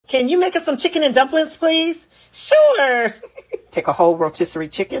Can you make us some chicken and dumplings, please? Sure. Take a whole rotisserie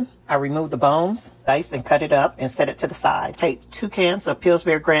chicken. I remove the bones, dice and cut it up and set it to the side. Take 2 cans of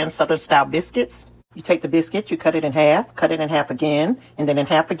Pillsbury Grand Southern Style biscuits. You take the biscuit, you cut it in half again, and then in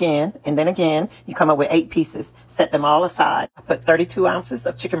half again, and then again. You come up with 8 pieces. Set them all aside. I put 32 ounces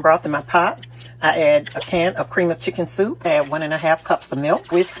of chicken broth in my pot. I add a can of cream of chicken soup. Add 1.5 cups of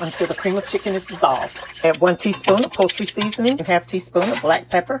milk. Whisk until the cream of chicken is dissolved. Add 1 teaspoon of poultry seasoning and ½ teaspoon of black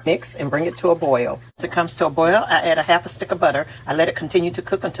pepper. Mix and bring it to a boil. Once it comes to a boil, I add a ½ stick of butter. I let it continue to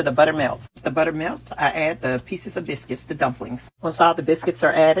cook until the butter melts. Once the butter melts, I add the pieces of biscuits, the dumplings. Once all the biscuits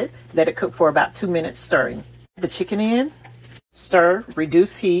are added, let it cook for about 2 minutes stirring. The chicken in, stir,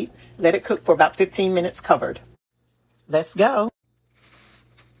 reduce heat, let it cook for about 15 minutes covered. Let's go.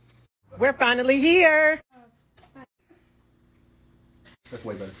 We're finally here. That's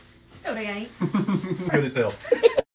way better. No, they ain't. Good as hell.